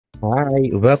Hi,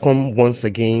 welcome once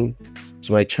again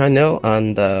to my channel,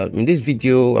 and in this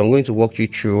video I'm going to walk you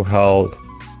through how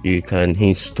you can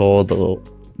install the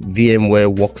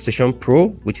VMware Workstation Pro,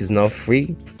 which is now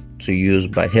free to use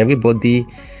by everybody.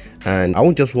 And I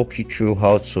won't just walk you through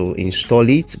how to install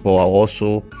it, but I'll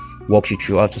also walk you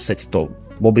through how to set it up.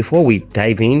 But before we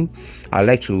dive in, I'd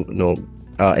like to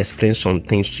explain some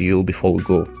things to you before we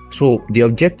go. So the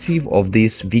objective of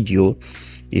this video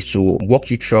is to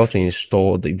walk you through how to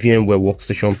install the VMware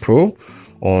Workstation Pro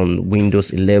on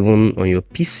Windows 11 on your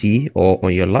PC or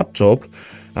on your laptop,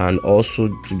 and also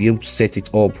to be able to set it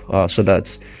up so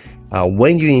that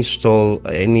when you install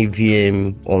any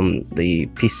VM on the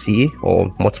PC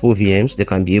or multiple VMs, they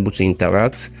can be able to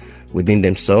interact within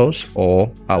themselves or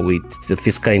with the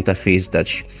physical interface that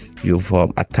you've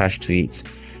attached to it.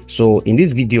 So in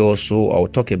this video also, I'll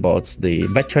talk about the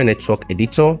virtual network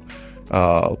editor,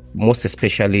 most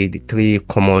especially the three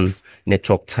common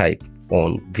network type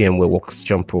on VMware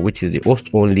Workstation Pro, which is the host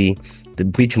only, the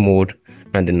bridge mode,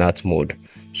 and the NAT mode.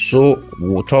 So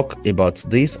we'll talk about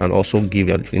this and also give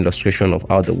an illustration of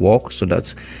how they work, so that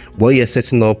when you're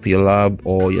setting up your lab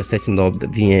or you're setting up the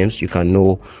VMs, you can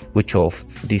know which of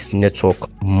this network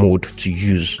mode to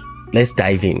use. Let's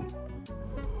dive in.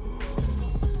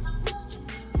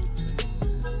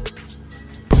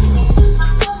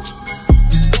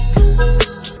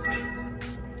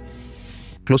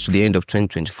 Close to the end of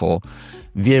 2024,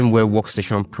 VMware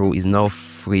Workstation Pro is now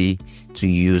free to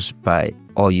use by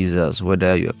all users,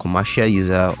 whether you're a commercial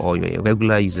user or you're a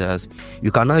regular user. You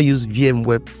can now use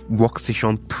VMware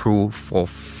Workstation Pro for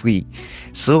free.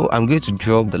 So I'm going to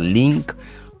drop the link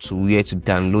to where to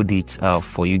download it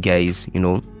for you guys,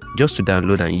 just to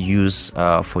download and use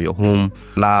for your home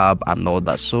lab and all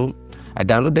that. So I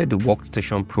downloaded the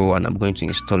Workstation Pro and I'm going to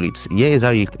install it. Here is how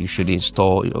you should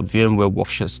install your VMware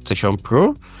Workstation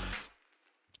Pro.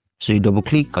 So you double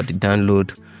click at the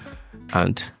download,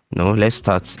 and let's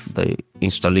start the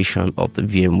installation of the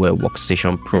VMware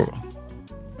Workstation Pro.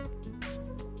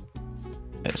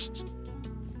 Next.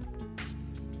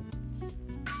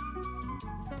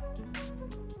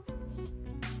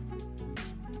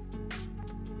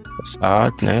 Let's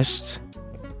add next.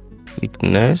 Click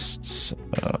next.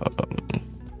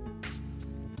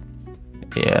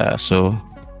 So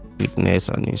click next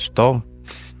and install.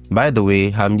 By the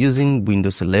way, I'm using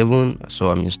Windows 11,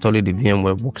 so I'm installing the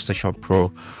VMware Workstation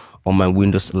Pro on my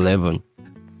Windows 11.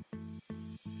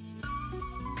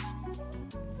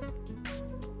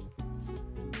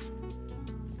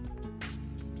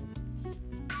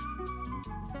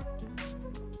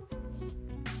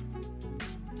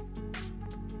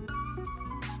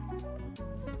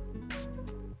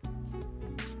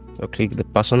 So click the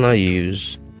personal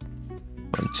use,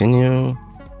 continue,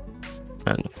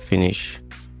 and finish.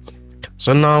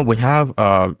 So now we have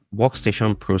our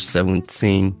Workstation Pro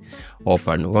 17 up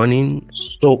and running.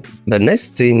 So the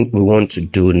next thing we want to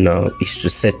do now is to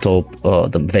set up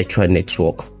the virtual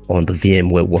network on the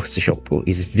VMware Workstation Pro.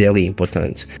 Is very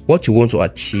important. What you want to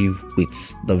achieve with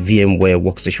the VMware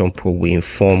Workstation Pro will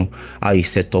inform how you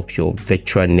set up your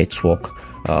virtual network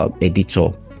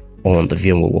editor on the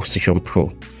VMware Workstation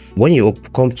Pro. When you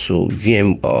come to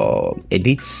VM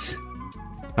Edit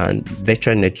and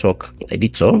Virtual Network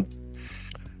Editor,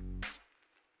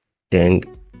 then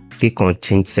click on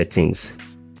Change Settings.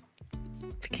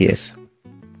 Click yes.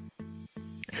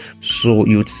 So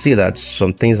you would see that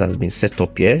some things has been set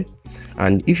up here,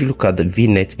 and if you look at the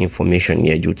VNet information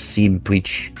here, you would see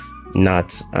bridge,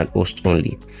 NAT, and host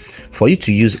only. For you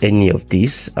to use any of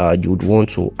these, you would want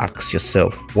to ask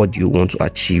yourself, what do you want to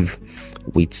achieve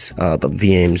with the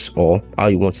VMs, or how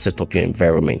you want to set up your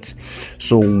environment.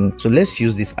 So let's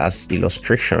use this as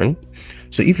illustration.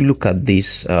 So if you look at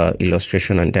this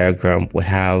illustration and diagram, we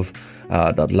have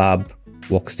the lab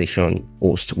workstation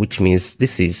host, which means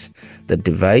this is the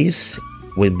device,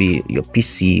 will be your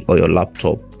PC or your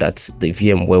laptop that the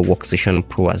VMware Workstation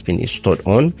Pro has been installed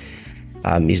on,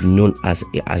 is known as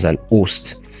an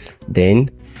host.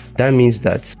 Then that means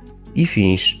that if you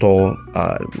install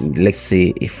let's say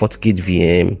a FortiGate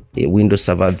VM, a Windows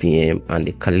Server VM, and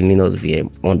a Kali Linux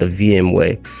VM on the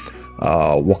VMware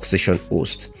Workstation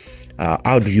host,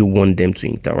 how do you want them to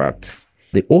interact?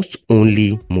 The host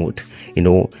only mode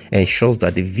ensures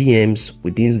that the VMs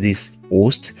within this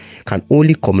host can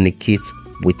only communicate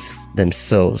with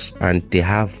themselves and they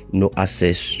have no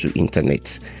access to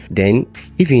internet. Then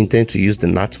if you intend to use the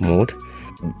NAT mode,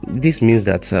 this means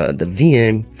that the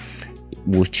VM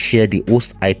will share the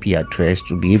host IP address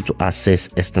to be able to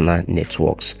access external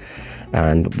networks,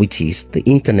 and which is the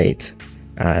internet.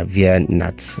 via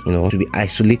NAT, to be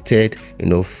isolated,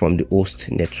 from the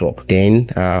host network. Then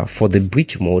for the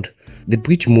bridge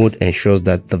mode ensures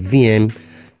that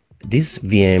this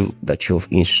VM that you've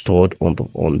installed on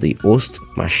the host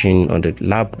machine, on the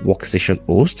lab workstation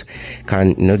host,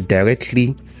 can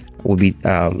directly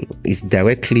is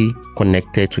directly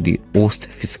connected to the host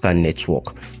physical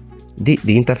network. The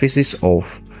interfaces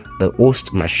of the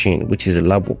host machine, which is a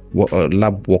lab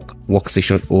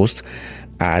workstation host,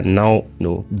 are now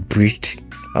bridged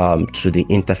to the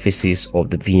interfaces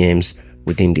of the VMs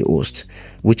within the host,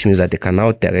 which means that they can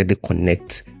now directly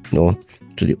connect to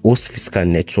the host physical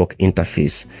network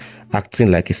interface,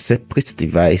 acting like a separate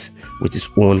device with its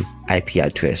own IP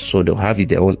address. So they'll have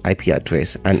their own IP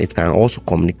address, and it can also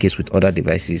communicate with other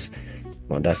devices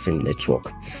on that same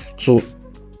network. So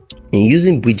in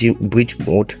using bridge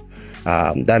mode,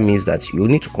 that means that you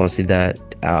need to consider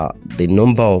the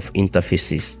number of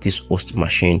interfaces this host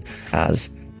machine has,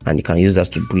 and you can use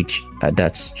that to bridge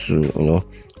that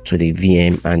to the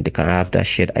VM, and they can have that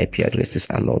shared IP addresses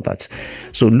and all that.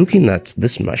 So looking at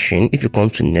this machine, if you come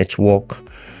to network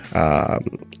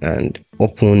and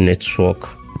open network,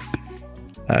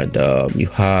 and you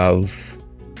have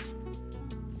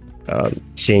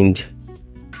change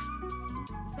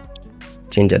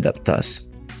adapters.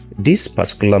 This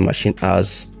particular machine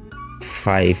has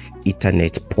 5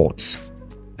 Ethernet ports,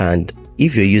 and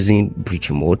if you're using bridge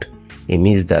mode, it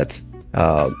means that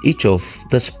each of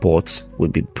these ports will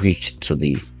be bridged to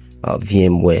the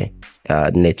VMware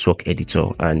network editor,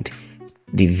 and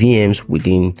the VMs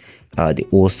within the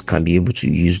host can be able to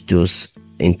use those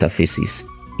interfaces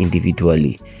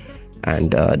individually,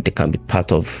 and they can be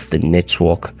part of the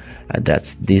network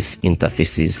that these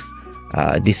interfaces,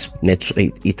 this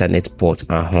Ethernet port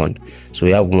are on. So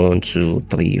we have 1, 2,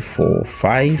 3, 4,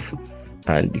 5,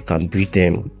 and you can bridge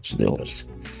them to the host,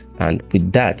 and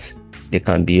with that they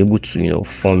can be able to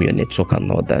form your network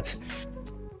and all that.